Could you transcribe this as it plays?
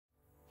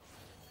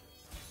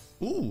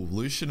Ooh,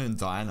 Lucian and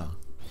Diana.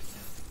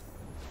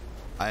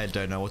 I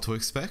don't know what to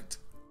expect.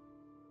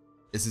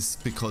 Is this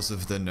because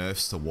of the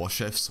nerfs to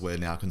Warchefs we're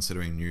now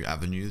considering new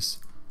avenues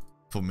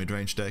for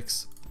mid-range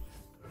decks?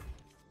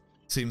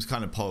 Seems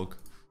kind of pog.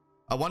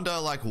 I wonder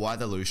like why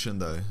the Lucian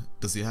though?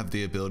 Does he have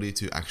the ability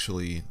to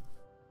actually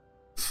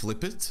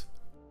flip it?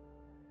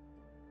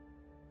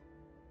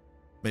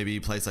 Maybe he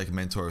plays like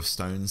Mentor of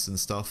Stones and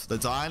stuff. The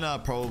Diana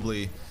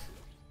probably...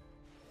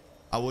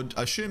 I would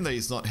assume that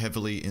he's not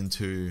heavily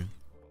into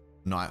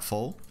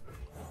Nightfall.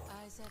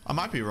 I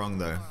might be wrong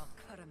though.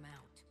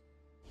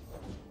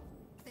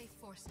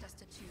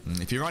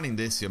 If you're running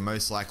this, you're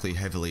most likely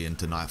heavily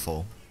into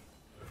Nightfall.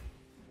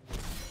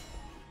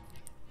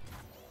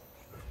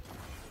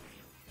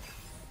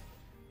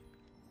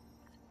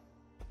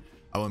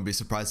 I wouldn't be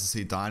surprised to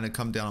see Diana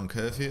come down on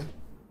curve here.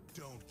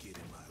 Don't get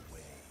in my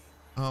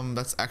way.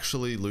 That's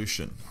actually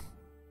Lucian.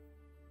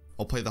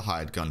 I'll play the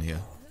hired gun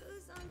here.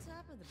 Who's on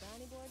top of the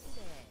bounty board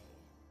today?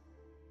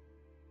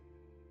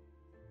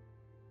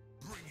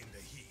 Bring in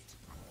the heat.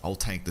 I'll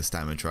tank this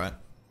damage, right?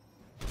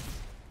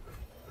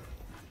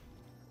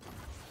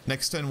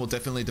 Next turn, we'll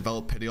definitely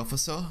develop Petty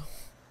Officer.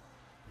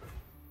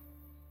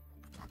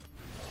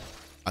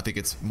 I think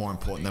it's more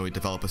important that we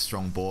develop a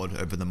strong board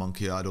over the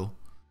Monkey Idol.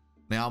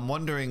 Now, I'm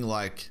wondering,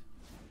 like...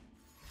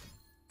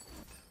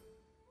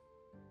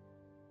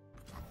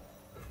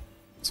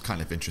 It's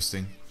kind of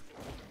interesting.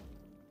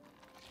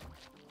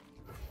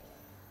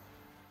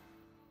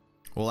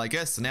 Well, I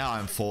guess now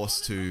I'm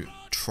forced to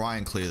try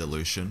and clear the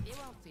Lucian. You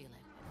won't feel it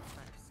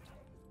first.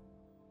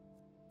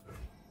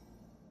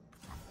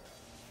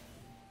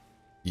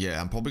 Yeah,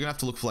 I'm probably gonna have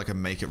to look for like a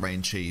make it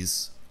rain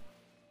cheese.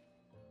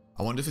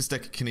 I wonder if this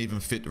deck can even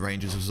fit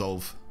Ranger's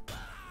Resolve.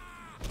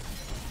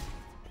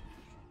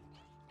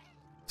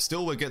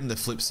 Still, we're getting the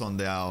flips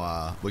on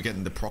our, we're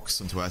getting the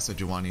procs onto our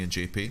Sejuani and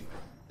GP.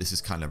 This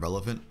is kind of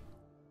relevant.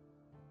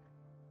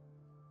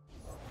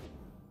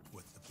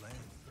 What's the plan?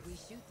 We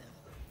shoot them.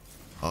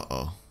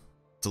 Uh-oh.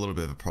 It's a little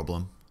bit of a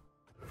problem.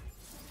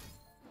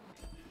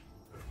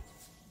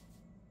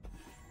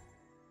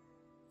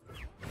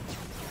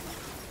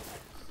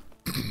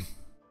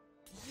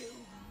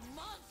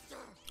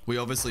 We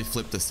obviously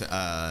flipped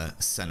the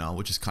Senna,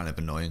 which is kind of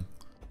annoying.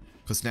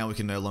 Because now we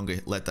can no longer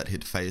let that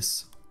hit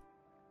face.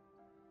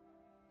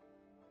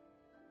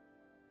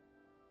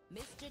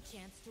 Missed your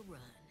chance to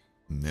run.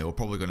 Yeah, we're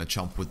probably going to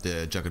chump with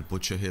the Jagged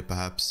Butcher here,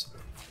 perhaps.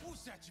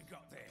 What's that you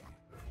got there?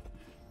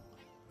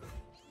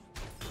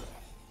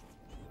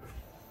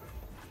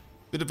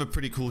 Bit of a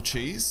pretty cool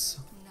cheese.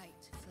 Night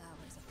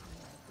flowers upon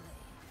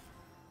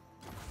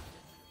my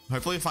blade.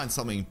 Hopefully find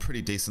something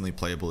pretty decently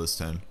playable this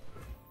turn.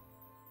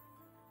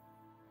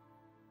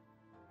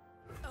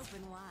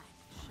 Open wide.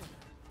 Sure.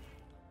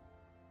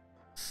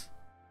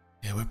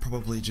 Yeah, we're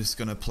probably just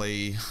going to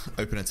play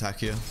open attack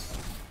here.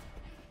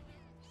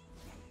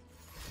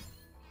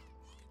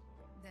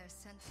 Their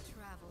scent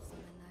travels in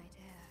the night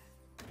air.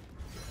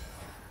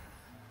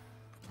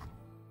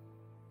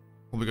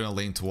 We're going to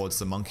lean towards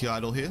the Monkey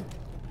Idol here.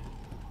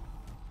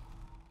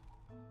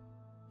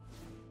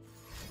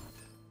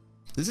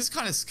 This is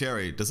kind of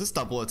scary. Does this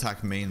double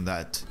attack mean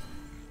that...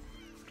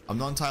 I'm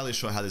not entirely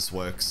sure how this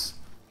works.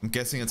 I'm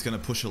guessing it's going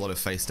to push a lot of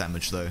face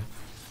damage though.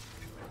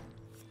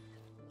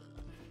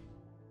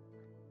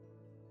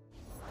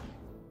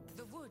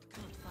 The wood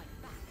can't fight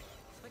back,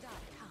 but I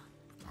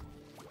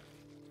can.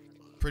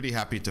 Pretty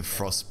happy to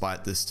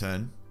Frostbite this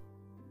turn.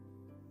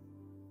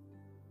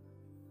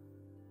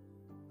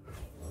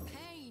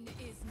 Pain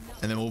is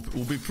not. And then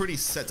we'll be pretty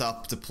set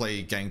up to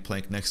play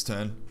Gangplank next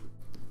turn.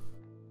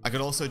 I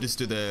could also just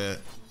do the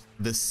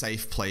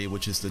safe play,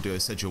 which is to do a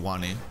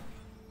Sejuani.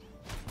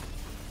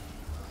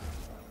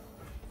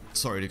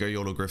 Sorry to go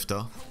Yordle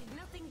Grifter. Hold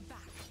nothing back.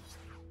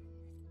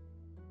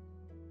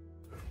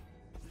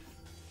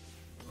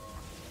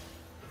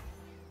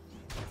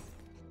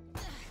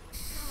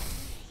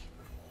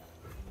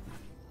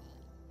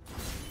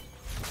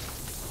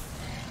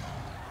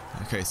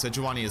 Okay,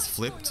 Sejuani is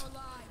flipped. Your lives.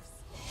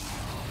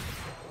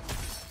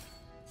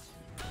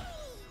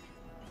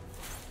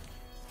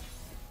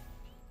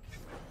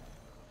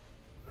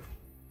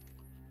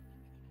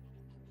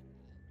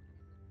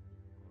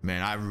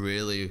 Man, I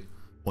really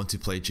want to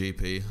play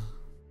GP.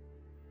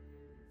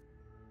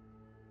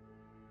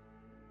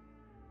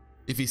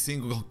 If he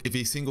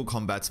single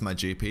combats my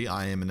GP,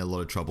 I am in a lot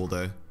of trouble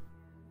though.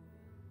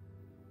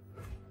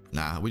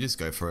 Nah, we just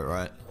go for it,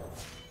 right?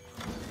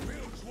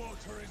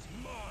 Bilgewater is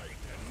mine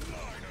and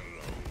mine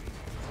alone.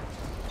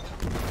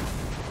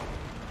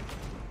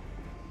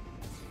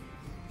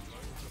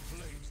 Neither the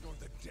flames nor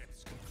the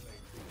depths can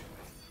claim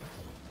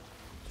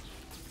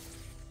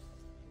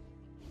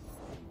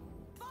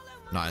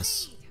me.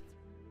 Nice.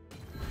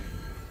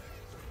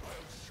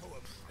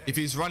 If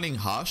he's running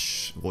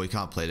Hush, well, he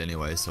can't play it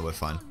anyway, so we're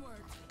fine.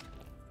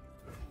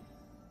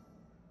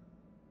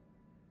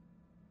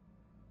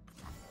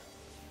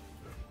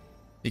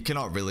 He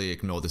cannot really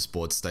ignore this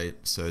board state,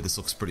 so this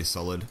looks pretty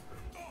solid.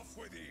 Off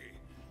with ye!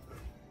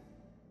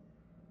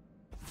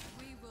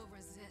 We will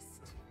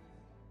resist.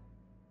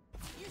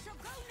 You shall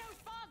go no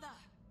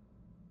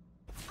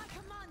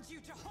you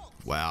to halt.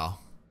 Wow.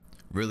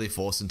 Really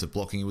forced into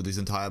blocking with his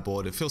entire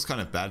board. It feels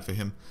kind of bad for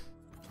him.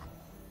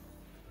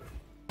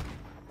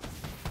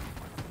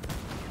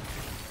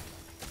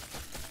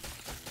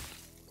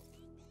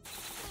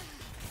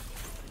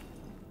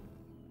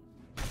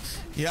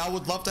 Yeah, I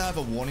would love to have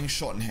a warning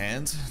shot in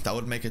hand. That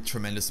would make a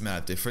tremendous amount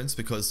of difference,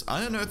 because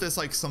I don't know if there's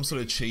like some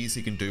sort of cheese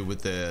he can do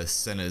with the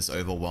Senna's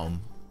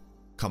overwhelm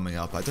coming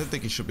up. I don't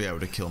think he should be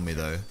able to kill me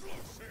though.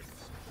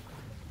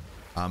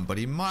 But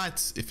he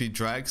might if he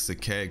drags the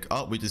keg.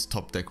 Oh, we just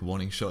top deck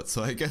warning shot,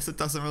 so I guess it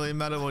doesn't really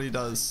matter what he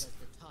does.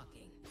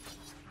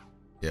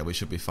 Yeah, we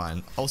should be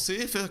fine. I'll see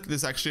if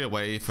there's actually a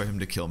way for him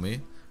to kill me,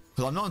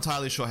 because I'm not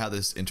entirely sure how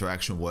this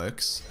interaction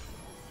works.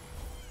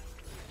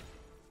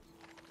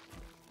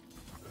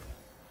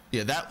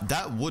 Yeah,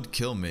 that would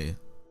kill me.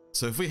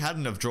 So if we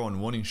hadn't have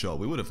drawn warning shot,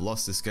 we would have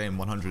lost this game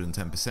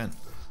 110%.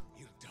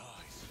 You die.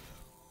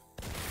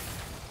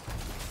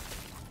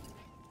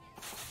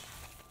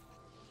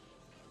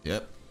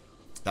 Yep.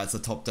 That's a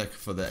top deck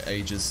for the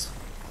ages.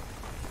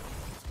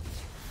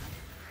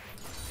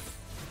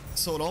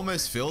 So it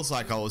almost feels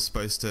like I was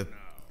supposed to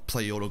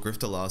play Yordle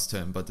Grifter last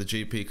turn, but the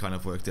GP kind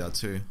of worked out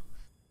too.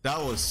 That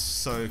was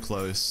so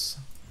close.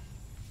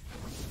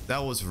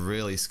 That was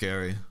really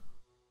scary.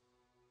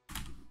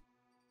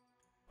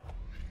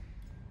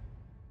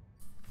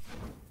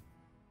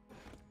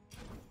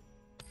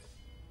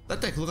 That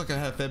deck looked like it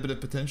had a fair bit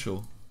of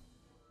potential.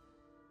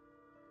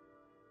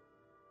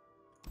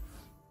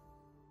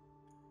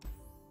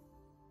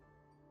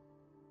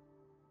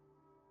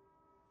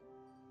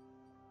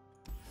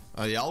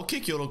 Oh yeah, I'll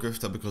kick Yordle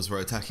Grifter because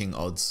we're attacking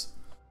odds.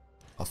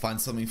 I'll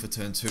find something for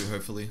turn 2,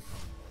 hopefully.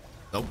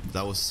 Nope,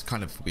 that was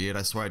kind of weird.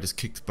 I swear I just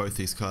kicked both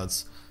these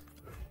cards.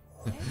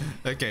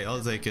 Okay,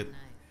 I'll take it.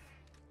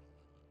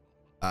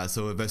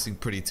 So we're versing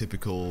pretty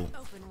typical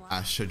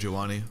Ash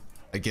Sejuani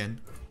again.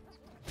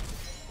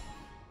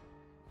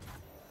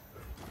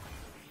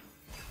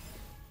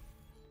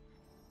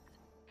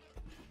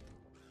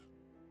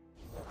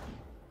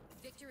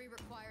 Victory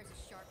requires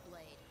a sharp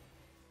blade.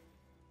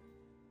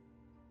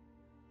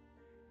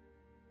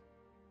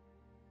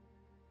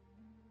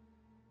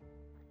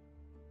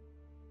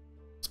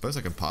 Suppose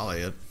I can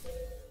parlay it.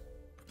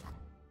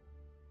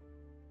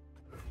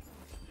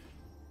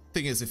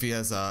 Thing is, if he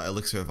has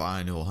Elixir of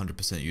Iron, he'll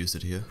 100% use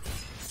it here.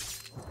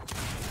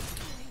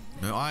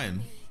 No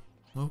iron.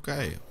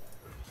 Okay.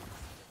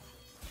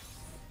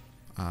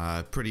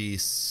 Pretty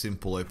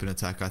simple open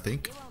attack, I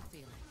think.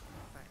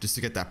 Just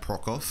to get that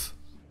proc off.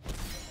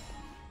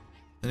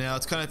 And now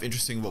it's kind of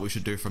interesting what we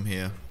should do from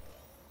here.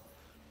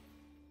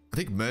 I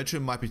think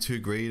Merchant might be too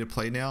greedy to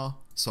play now,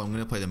 so I'm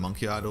going to play the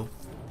Monkey Idol.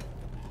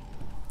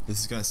 This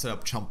is going to set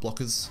up chump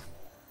blockers.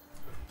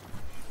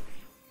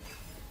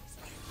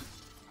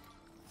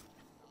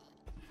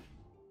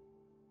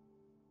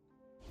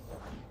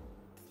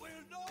 Will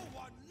no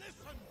one listen?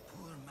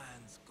 Poor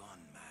man's gone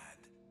mad.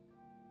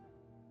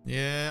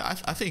 Yeah,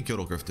 I think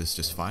Yordle Grifter is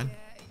just fine.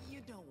 You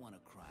don't want to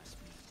cross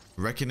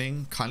me.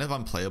 Reckoning, kind of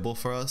unplayable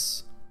for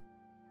us.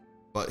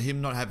 But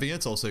him not having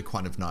it's also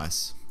kind of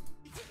nice.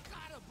 You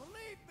gotta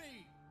believe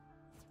me.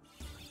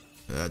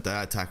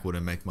 That attack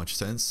wouldn't make much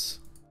sense.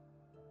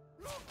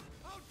 Look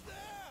out there.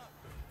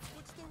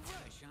 What's the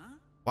rush, huh?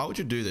 Why would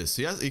you do this?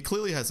 He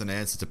clearly has an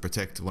answer to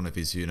protect one of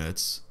his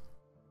units.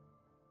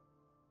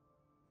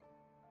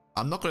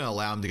 I'm not going to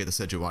allow him to get the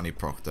Sejuani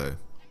proc though.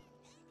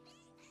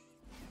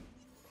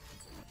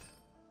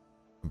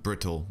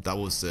 Brittle. That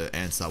was the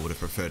answer I would have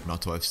preferred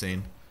not to have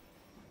seen.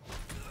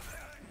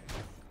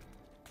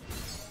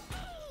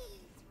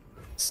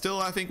 Still,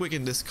 I think we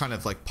can just kind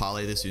of like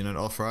parlay this unit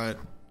off, right?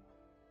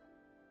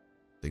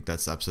 I think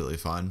that's absolutely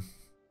fine.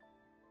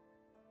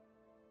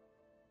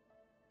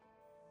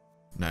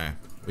 No,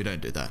 we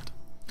don't do that.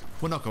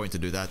 We're not going to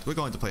do that. We're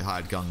going to play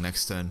Hired Gung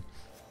next turn.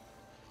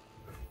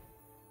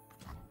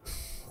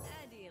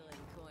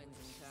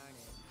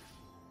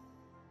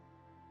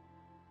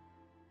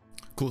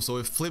 Cool, so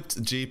we've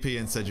flipped GP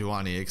and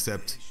Sejuani,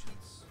 except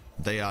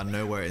they are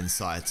nowhere in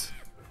sight.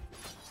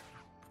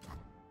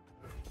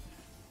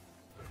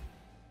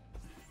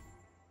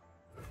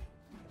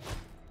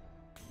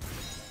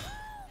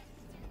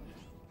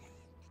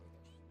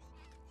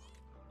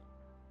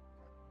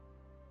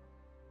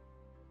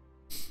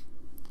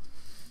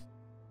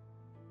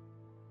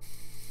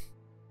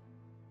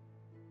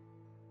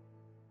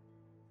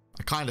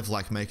 I kind of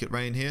like Make It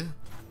Rain here.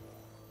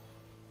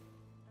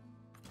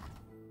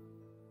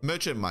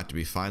 Merchant might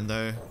be fine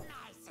though.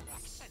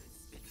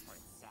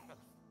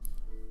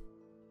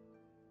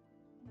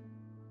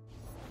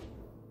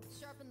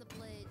 Sharpen the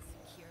blades,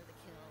 secure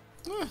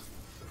the kill.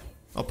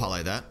 I'll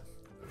parlay that.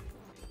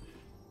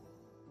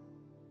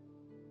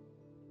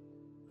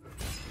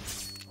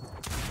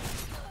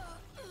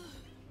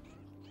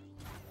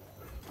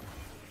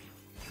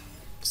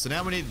 So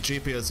now we need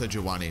GP or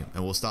Sejuani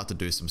and we'll start to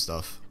do some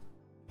stuff.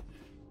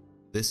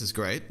 This is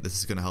great. This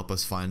is going to help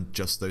us find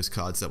just those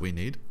cards that we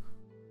need.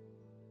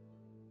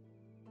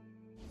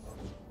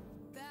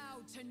 Bow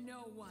to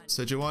no one.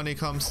 Sejuani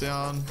comes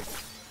down.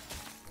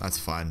 That's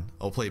fine.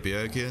 I'll play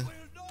Björk here. Will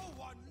no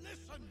one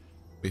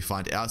We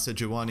find our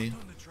Sejuani.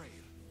 On the trail.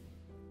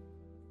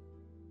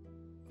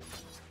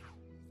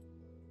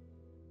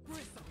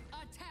 Bristle,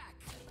 attack!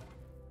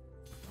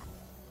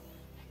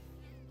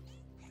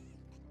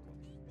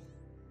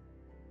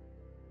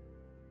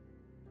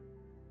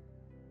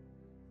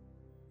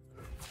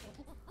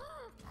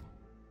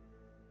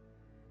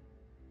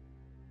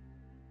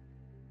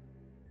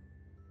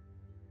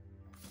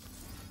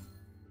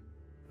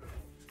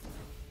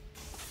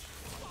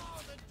 Bar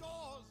the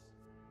doors.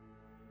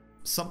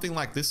 Something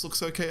like this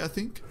looks okay, I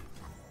think.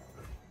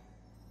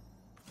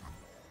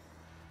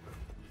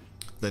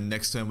 Then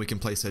next turn we can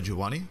play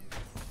Sejuani.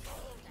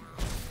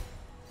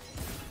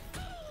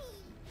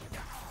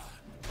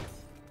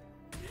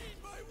 Heed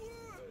my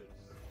words.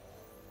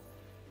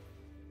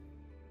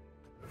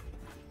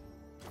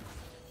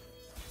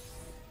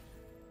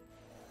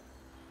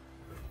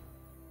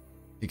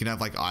 You can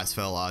have like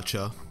Icefell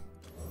Archer.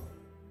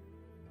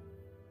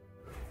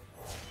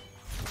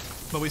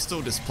 But we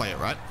still just play it,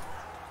 right?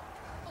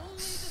 Only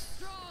the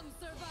strong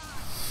survive!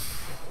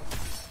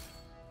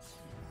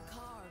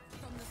 Carved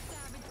from the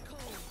savage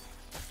cold.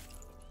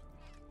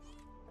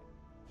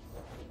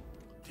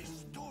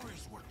 These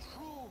stories were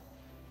true.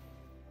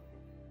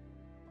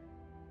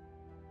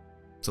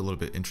 It's a little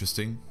bit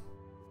interesting.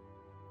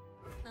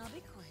 I'll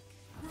be quick.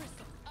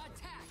 Bristle,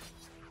 attack!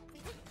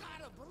 You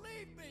gotta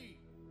believe me.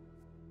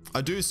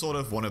 I do sort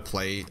of want to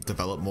play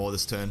develop more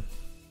this turn.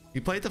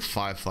 You played the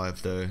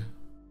 5/5 though.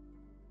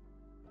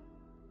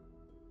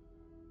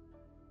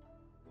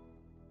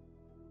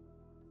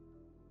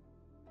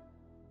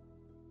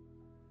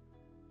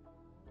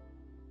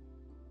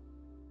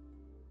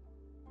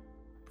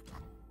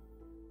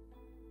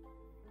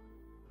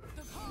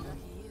 Lucky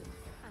you.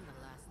 I'm the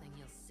last thing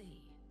you'll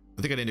see.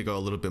 I think I need to go a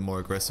little bit more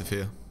aggressive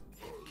here.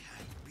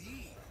 Can't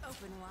be.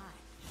 Open wide.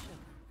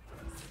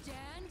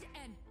 Stand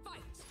and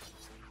fight!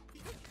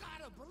 You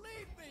gotta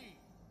believe me.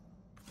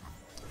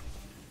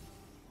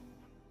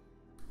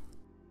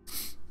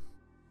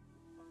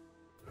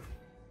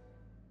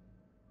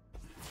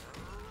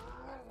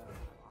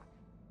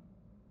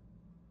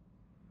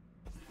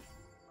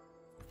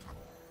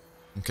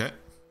 Okay.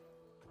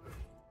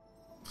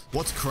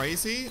 What's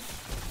crazy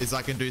is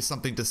I can do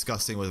something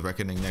disgusting with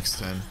Reckoning next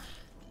turn.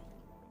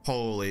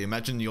 Holy,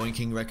 imagine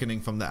yoinking Reckoning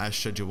from the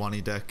Ash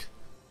Sejuani deck.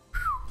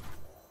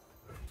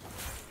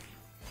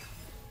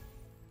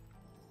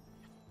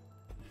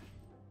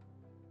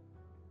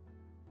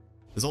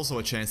 There's also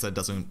a chance that it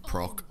doesn't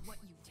proc. Own what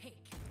you take.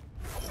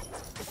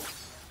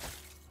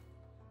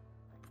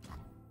 I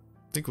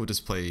think we'll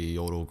just play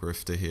Yordle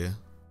Grifter here.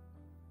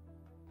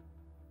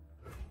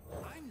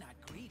 I'm not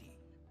greedy.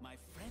 My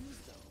friends,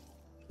 though.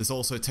 There's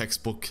also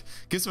textbook.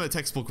 Gives them a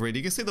textbook read.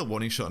 You can see the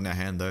warning shot in our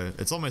hand though.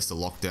 It's almost a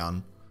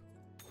lockdown.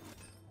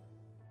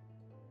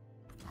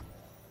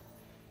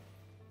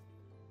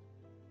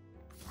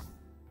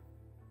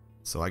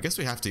 So I guess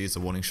we have to use the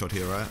warning shot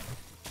here, right?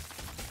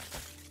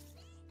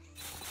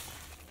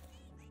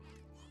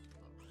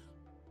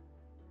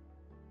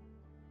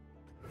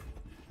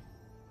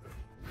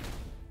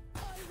 I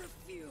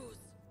refuse!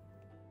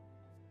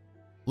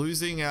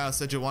 Losing our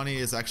Sejuani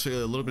is actually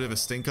a little bit of a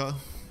stinker.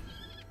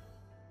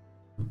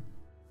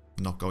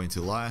 Not going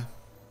to lie.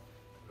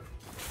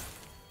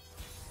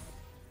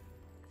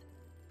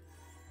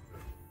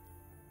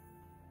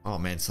 Oh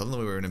man, suddenly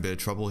we were in a bit of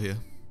trouble here.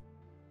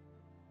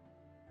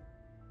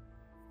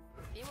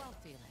 You won't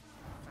feel it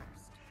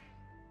first.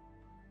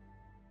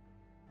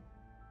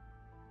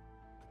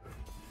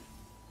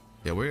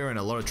 Yeah, we're in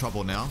a lot of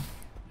trouble now.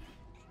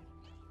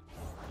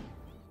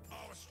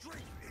 Our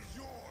strength is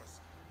yours.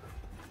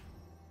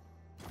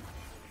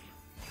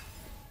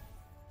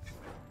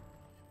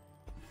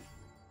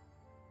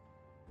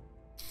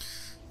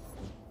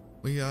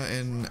 We are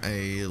in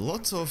a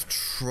lot of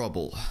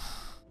trouble.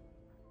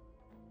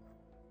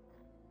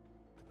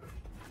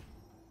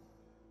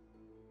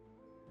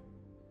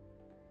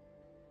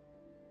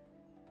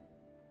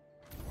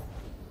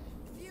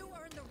 Few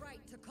earn the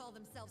right to call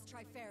themselves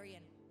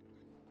Trifarian.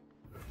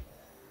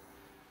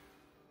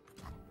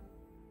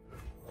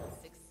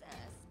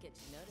 Success gets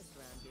you noticed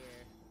around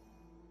here.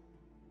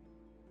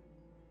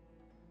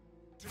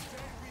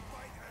 Today we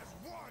fight as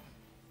one.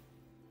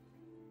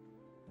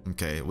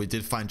 Okay, we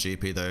did find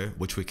GP though,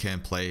 which we can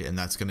play, and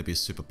that's going to be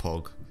super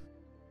pog.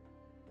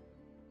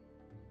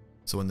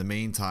 So in the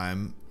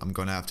meantime, I'm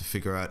going to have to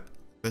figure out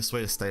best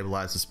way to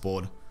stabilize this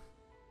board.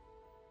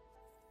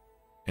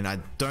 And I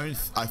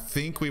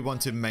think we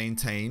want to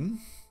maintain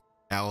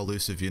our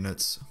elusive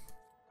units.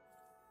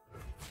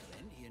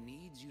 India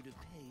needs you to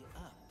pay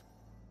up.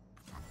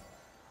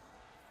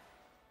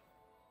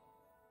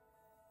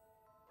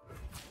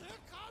 They're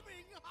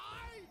coming!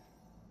 Hide!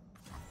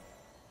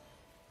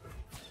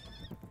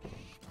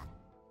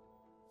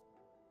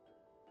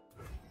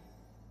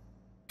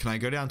 Can I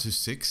go down to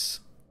 6?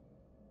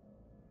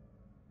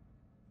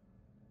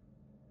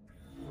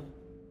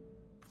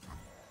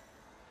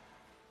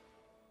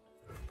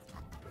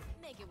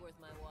 Make it worth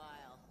my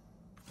while.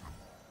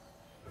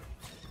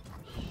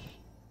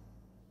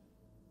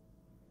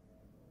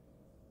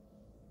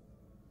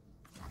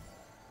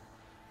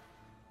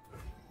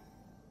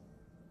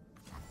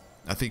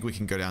 I think we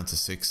can go down to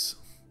 6.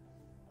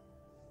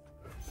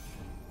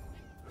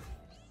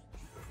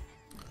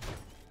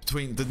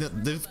 Between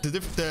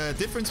the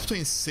difference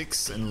between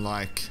 6 and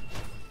like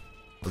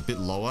a bit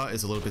lower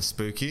is a little bit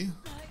spooky.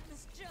 I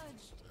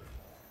misjudged.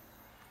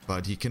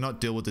 But he cannot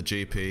deal with the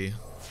GP.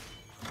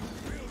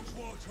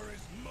 Bilgewater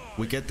is mine.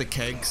 We get the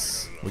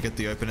kegs. We get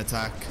the open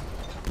attack.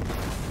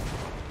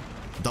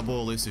 Double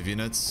elusive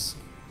units.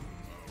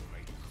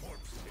 Only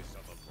corpses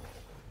of a bull.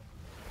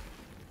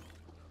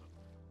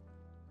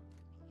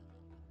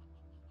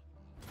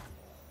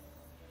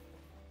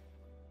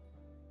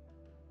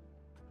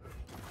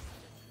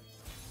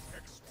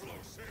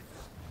 Explosives.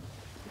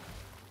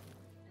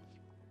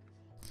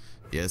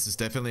 Yes, this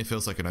definitely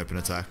feels like an open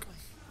attack.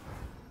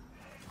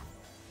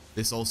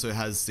 This also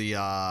has the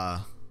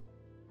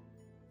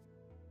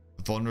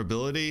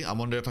vulnerability. I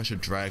wonder if I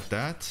should drag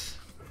that.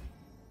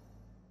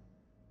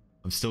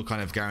 I'm still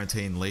kind of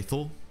guaranteeing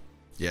lethal.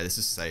 Yeah, this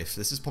is safe.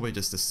 This is probably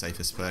just the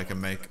safest play I can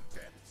make.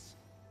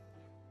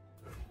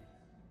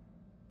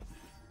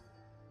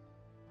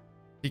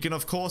 He can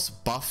of course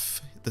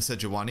buff the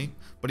Sejuani,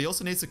 but he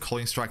also needs to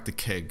calling strike the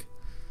keg.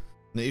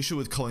 And the issue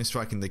with calling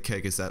striking the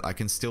keg is that I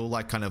can still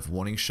like kind of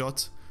warning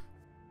shot.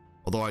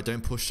 Although I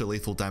don't push the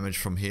lethal damage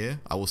from here,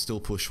 I will still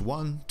push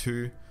 1,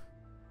 2,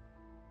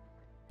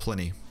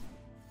 plenty.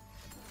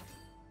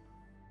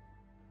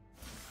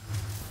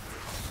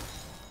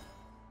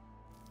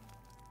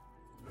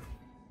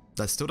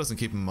 That still doesn't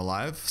keep him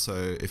alive,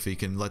 so if he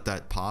can let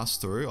that pass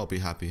through, I'll be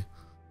happy.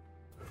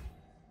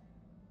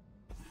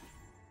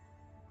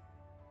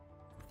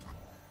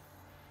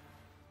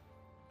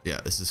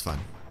 Yeah, this is fun.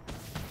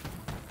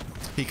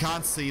 He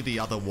can't see the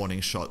other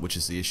warning shot, which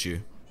is the issue.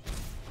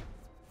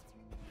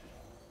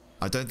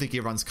 I don't think he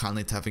runs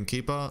Kindly Tavern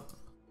Keeper.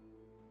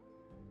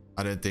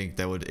 I don't think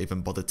they would even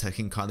bother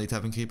taking Kindly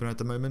Tavern Keeper at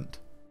the moment.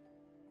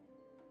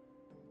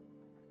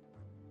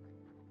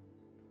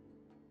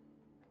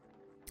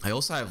 I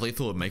also have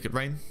lethal and make it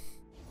rain.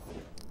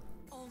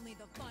 Only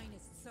the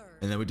finest serve.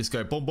 And then we just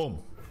go boom, boom.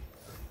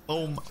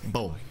 Boom,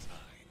 boom.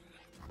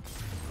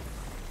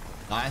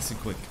 Nice and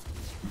quick.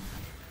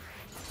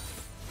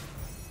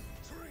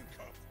 Drink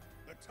up.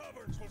 The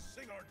taverns will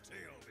sing our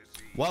tale this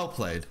evening. Well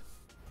played.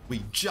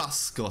 We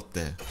just got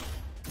there.